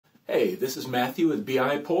Hey, this is Matthew with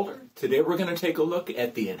BI Polder. Today we're going to take a look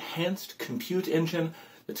at the enhanced compute engine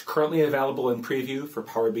that's currently available in preview for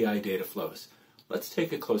Power BI Dataflows. Let's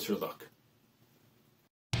take a closer look.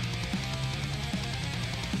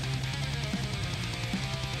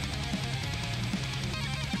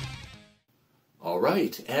 All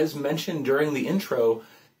right, as mentioned during the intro,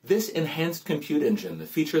 this enhanced compute engine, the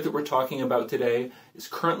feature that we're talking about today, is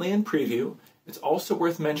currently in preview. It's also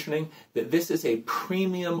worth mentioning that this is a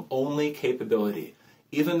premium-only capability.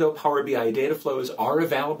 Even though Power BI Dataflows are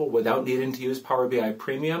available without needing to use Power BI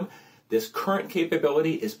Premium, this current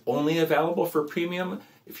capability is only available for Premium.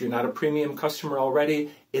 If you're not a Premium customer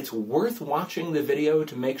already, it's worth watching the video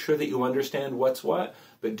to make sure that you understand what's what,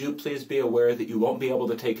 but do please be aware that you won't be able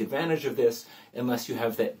to take advantage of this unless you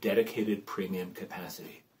have that dedicated Premium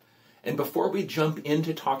capacity. And before we jump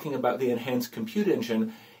into talking about the enhanced compute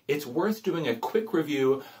engine, it's worth doing a quick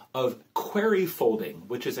review of query folding,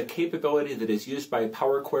 which is a capability that is used by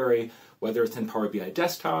Power Query, whether it's in Power BI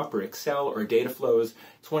Desktop or Excel or Dataflows.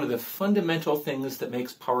 It's one of the fundamental things that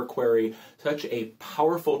makes Power Query such a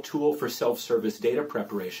powerful tool for self-service data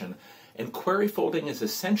preparation. And query folding is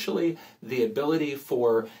essentially the ability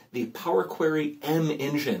for the Power Query M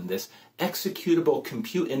engine, this executable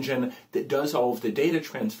compute engine that does all of the data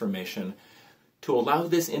transformation, to allow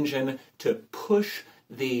this engine to push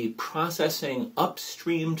the processing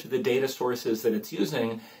upstream to the data sources that it's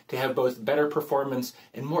using to have both better performance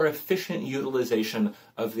and more efficient utilization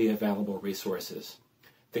of the available resources.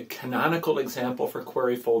 The canonical example for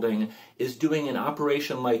query folding is doing an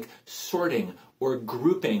operation like sorting or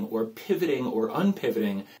grouping or pivoting or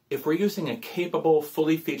unpivoting. If we're using a capable,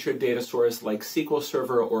 fully featured data source like SQL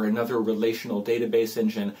Server or another relational database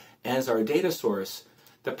engine as our data source,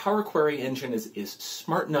 the Power Query engine is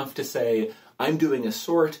smart enough to say, I'm doing a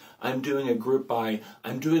sort, I'm doing a group by,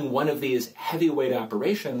 I'm doing one of these heavyweight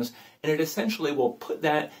operations, and it essentially will put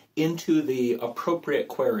that into the appropriate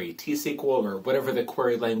query, T-SQL or whatever the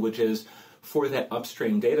query language is for that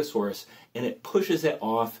upstream data source, and it pushes it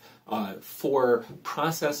off for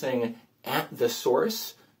processing at the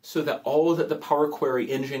source so that all that the Power Query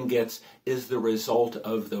engine gets is the result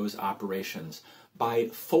of those operations. By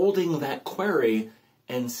folding that query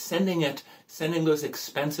and sending those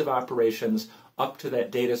expensive operations up to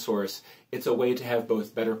that data source, it's a way to have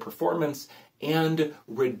both better performance and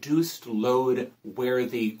reduced load where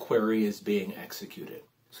the query is being executed.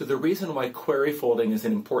 So the reason why query folding is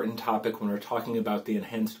an important topic when we're talking about the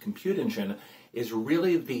enhanced compute engine is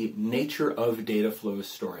really the nature of Dataflows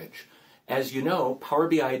storage. As you know, Power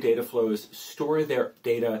BI Dataflows store their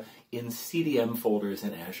data in CDM folders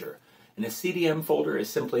in Azure. And a CDM folder is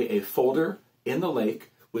simply a folder in the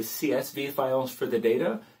lake with CSV files for the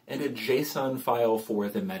data and a JSON file for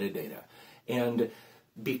the metadata. And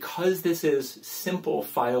because this is simple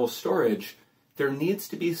file storage, there needs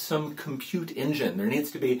to be some compute engine. There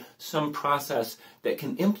needs to be some process that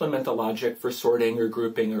can implement the logic for sorting or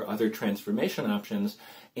grouping or other transformation options.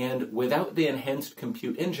 And without the enhanced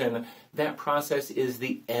compute engine, that process is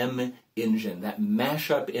the M engine, that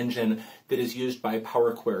mashup engine that is used by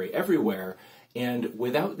Power Query everywhere. And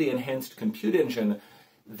without the enhanced compute engine,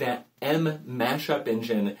 that M mashup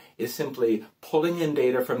engine is simply pulling in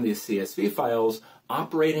data from these CSV files,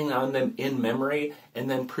 operating on them in memory, and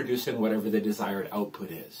then producing whatever the desired output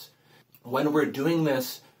is. When we're doing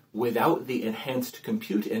this without the enhanced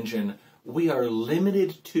compute engine, we are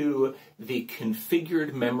limited to the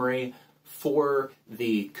configured memory for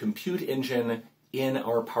the compute engine in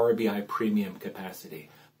our Power BI Premium capacity.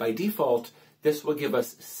 By default, this will give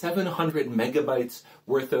us 700 megabytes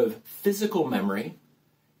worth of physical memory,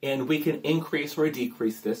 and we can increase or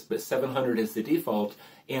decrease this, but 700 is the default.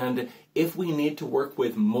 And if we need to work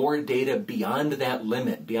with more data beyond that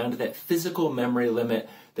limit, beyond that physical memory limit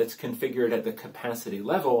that's configured at the capacity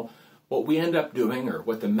level, what we end up doing, or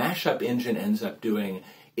what the mashup engine ends up doing,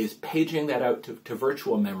 is paging that out to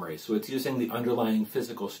virtual memory. So it's using the underlying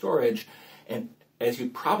physical storage. And as you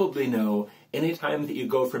probably know, anytime that you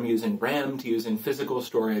go from using RAM to using physical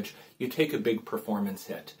storage, you take a big performance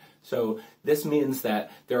hit. So this means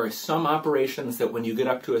that there are some operations that when you get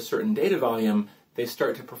up to a certain data volume, they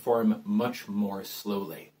start to perform much more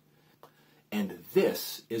slowly. And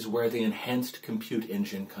this is where the enhanced compute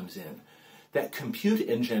engine comes in. That compute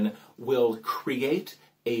engine will create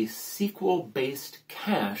a SQL-based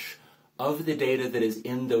cache of the data that is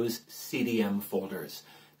in those CDM folders.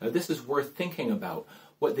 Now, this is worth thinking about.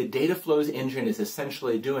 What the Dataflows engine is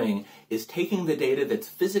essentially doing is taking the data that's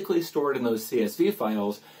physically stored in those CSV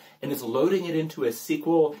files and it's loading it into a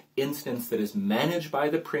SQL instance that is managed by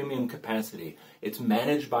the premium capacity. It's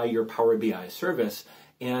managed by your Power BI service,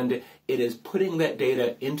 and it is putting that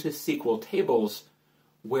data into SQL tables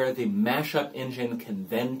where the mashup engine can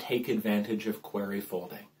then take advantage of query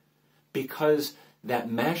folding. Because that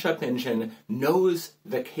mashup engine knows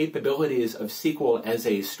the capabilities of SQL as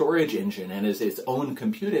a storage engine and as its own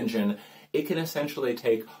compute engine, it can essentially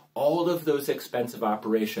take all of those expensive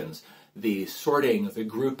operations, the sorting, the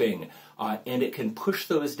grouping, and it can push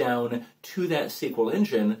those down to that SQL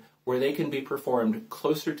engine where they can be performed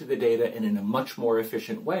closer to the data and in a much more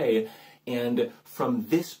efficient way. And from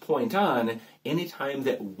this point on, anytime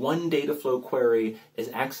that one Dataflow query is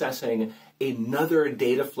accessing another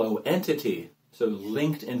Dataflow entity, so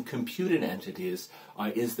linked and computed entities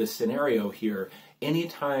is the scenario here,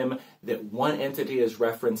 anytime that one entity is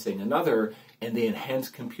referencing another and the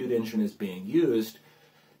enhanced compute engine is being used,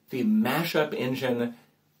 the mashup engine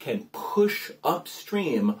can push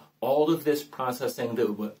upstream all of this processing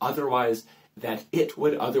that it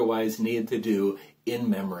would otherwise need to do in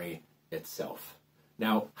memory itself.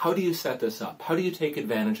 Now, how do you set this up? How do you take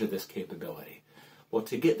advantage of this capability? Well,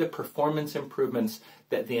 to get the performance improvements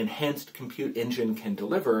that the enhanced compute engine can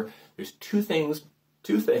deliver, there's two things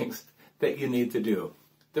that you need to do.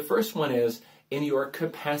 The first one is in your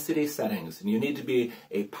capacity settings, and you need to be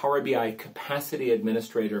a Power BI capacity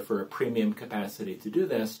administrator for a premium capacity to do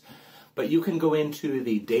this, but you can go into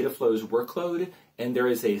the Dataflows workload, and there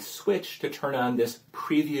is a switch to turn on this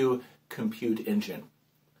preview compute engine.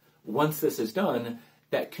 Once this is done,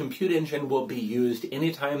 that compute engine will be used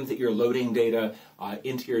anytime that you're loading data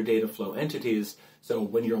into your Dataflow entities. So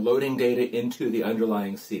when you're loading data into the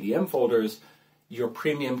underlying CDM folders, your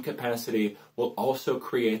premium capacity will also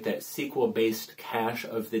create that SQL-based cache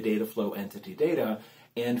of the Dataflow entity data.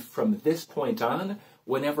 And from this point on,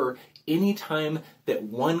 anytime that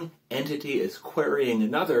one entity is querying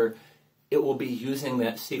another, it will be using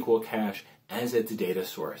that SQL cache as its data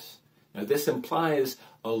source. Now, this implies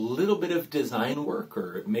a little bit of design work,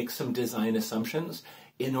 or makes some design assumptions.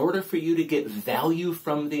 In order for you to get value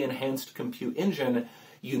from the enhanced compute engine,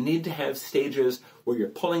 you need to have stages where you're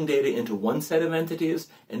pulling data into one set of entities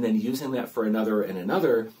and then using that for another and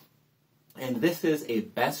another. And this is a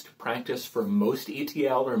best practice for most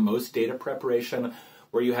ETL or most data preparation,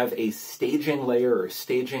 where you have a staging layer or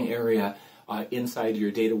staging area inside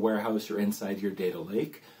your data warehouse or inside your data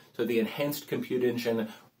lake. So the enhanced compute engine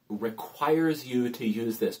requires you to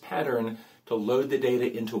use this pattern to load the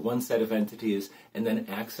data into one set of entities and then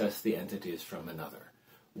access the entities from another.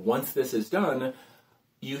 Once this is done,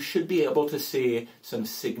 you should be able to see some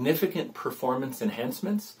significant performance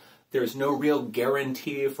enhancements. There's no real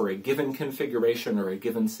guarantee for a given configuration or a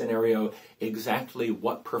given scenario exactly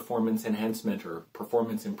what performance enhancement or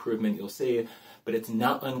performance improvement you'll see, but it's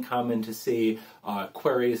not uncommon to see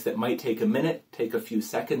queries that might take a minute take a few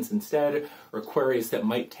seconds instead, or queries that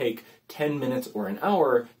might take 10 minutes or an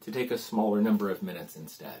hour to take a smaller number of minutes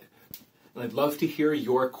instead. And I'd love to hear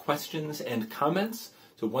your questions and comments.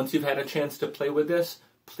 So once you've had a chance to play with this,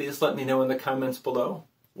 please let me know in the comments below.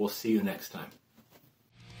 We'll see you next time.